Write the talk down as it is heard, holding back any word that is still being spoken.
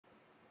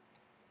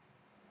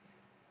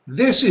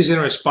This is in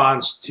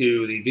response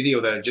to the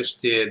video that I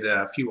just did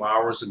a few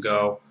hours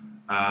ago.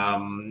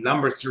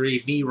 Number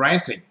 3, me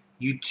ranting.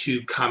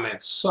 YouTube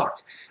comments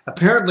suck.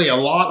 Apparently, a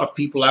lot of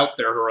people out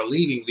there who are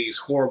leaving these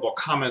horrible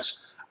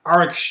comments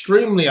are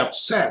extremely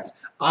upset,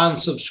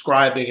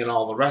 unsubscribing, and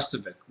all the rest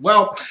of it.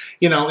 Well,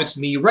 it's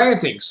me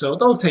ranting, so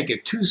don't take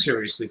it too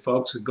seriously,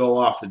 folks, and go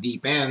off the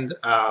deep end.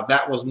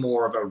 That was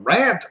more of a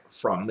rant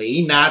from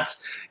me, not,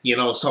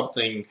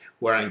 something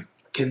where I'm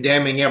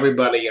condemning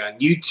everybody on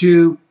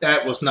YouTube.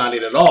 That was not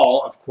it at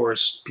all. Of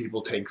course,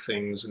 people take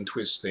things and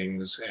twist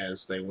things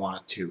as they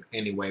want to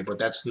anyway, but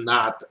that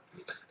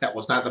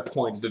was not the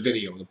point of the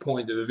video. The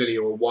point of the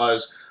video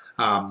was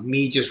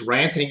me just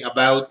ranting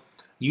about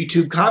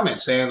YouTube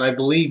comments, and I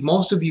believe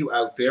most of you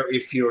out there,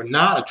 if you're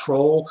not a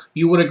troll,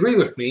 you would agree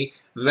with me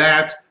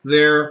that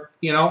there,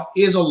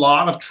 is a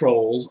lot of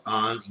trolls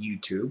on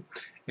YouTube,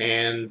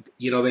 and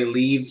they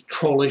leave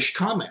trollish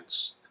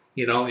comments,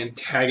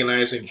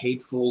 antagonizing,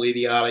 hateful,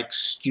 idiotic,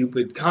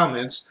 stupid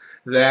comments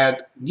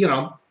that,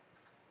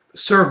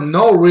 serve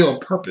no real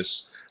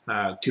purpose,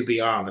 to be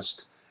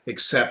honest,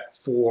 except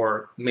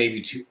for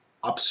maybe to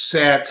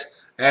upset,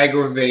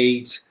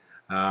 aggravate,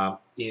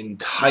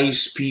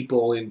 entice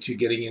people into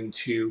getting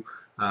into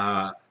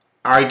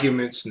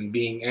arguments and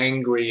being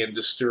angry and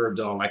disturbed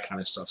and all that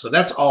kind of stuff. So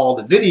that's all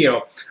the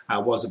video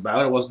was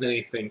about. It wasn't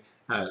anything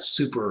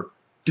super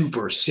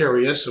duper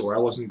serious, or I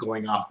wasn't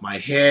going off my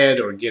head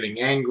or getting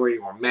angry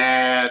or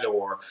mad,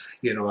 or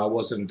I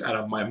wasn't out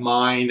of my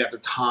mind at the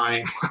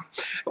time.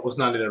 It was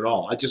not it at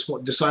all. I just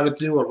decided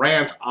to do a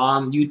rant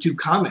on YouTube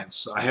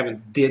comments. I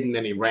haven't did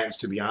many rants,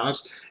 to be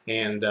honest,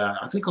 and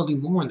I think I'll do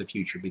more in the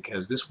future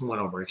because this one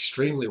went over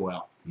extremely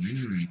well.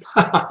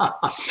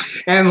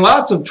 And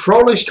lots of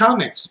trollish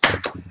comments.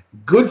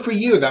 Good for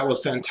you. That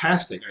was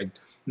fantastic. I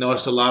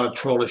noticed a lot of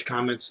trollish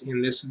comments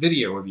in this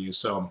video review,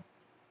 so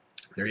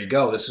there you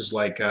go. This is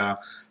like,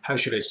 how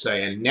should I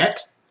say, a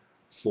net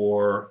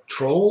for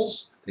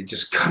trolls. They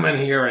just come in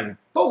here and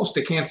boast.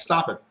 They can't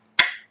stop it.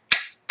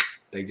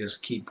 They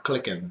just keep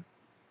clicking.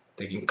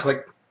 They can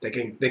click. They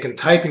can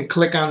type and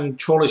click on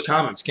trollish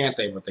comments, can't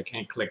they? But they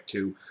can't click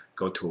to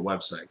go to a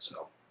website.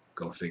 So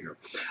go figure.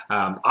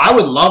 I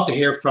would love to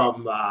hear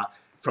from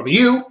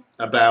you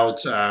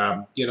about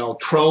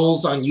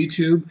trolls on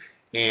YouTube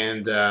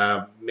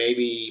and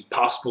maybe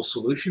possible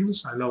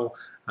solutions. I know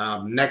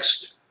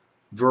next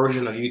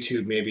version of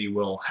YouTube maybe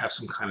will have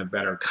some kind of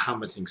better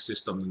commenting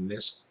system than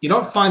this. You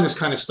don't find this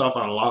kind of stuff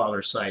on a lot of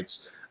other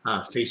sites.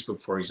 Facebook,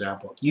 for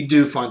example. You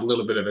do find a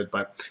little bit of it,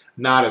 but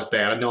not as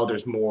bad. I know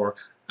there's more,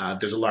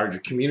 there's a larger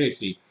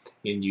community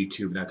in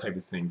YouTube, that type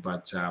of thing.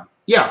 But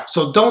yeah,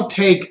 so don't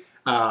take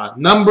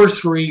number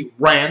 3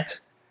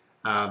 rant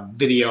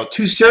video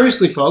too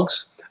seriously,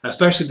 folks,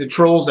 especially the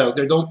trolls out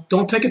there.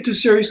 Don't take it too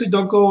seriously.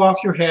 Don't go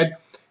off your head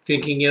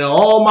thinking,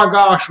 oh my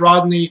gosh,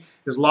 Rodney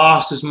has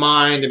lost his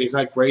mind and he's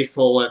not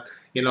grateful, and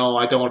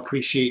I don't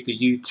appreciate the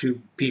YouTube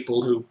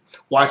people who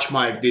watch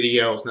my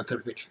videos and that type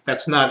of thing.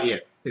 That's not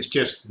it. It's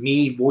just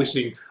me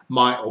voicing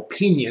my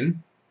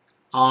opinion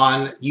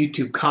on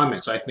YouTube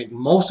comments. I think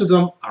most of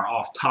them are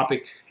off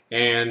topic,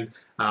 and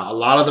a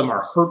lot of them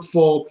are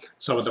hurtful.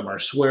 Some of them are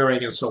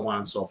swearing, and so on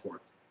and so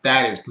forth.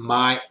 That is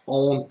my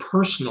own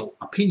personal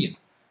opinion,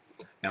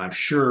 and I'm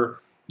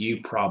sure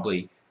you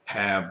probably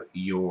have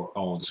your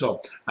own. So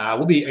it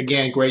will be,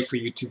 again, great for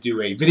you to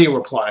do a video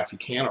reply if you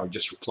can, or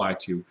just reply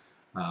to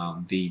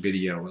the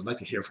video. I'd like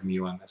to hear from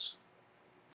you on this.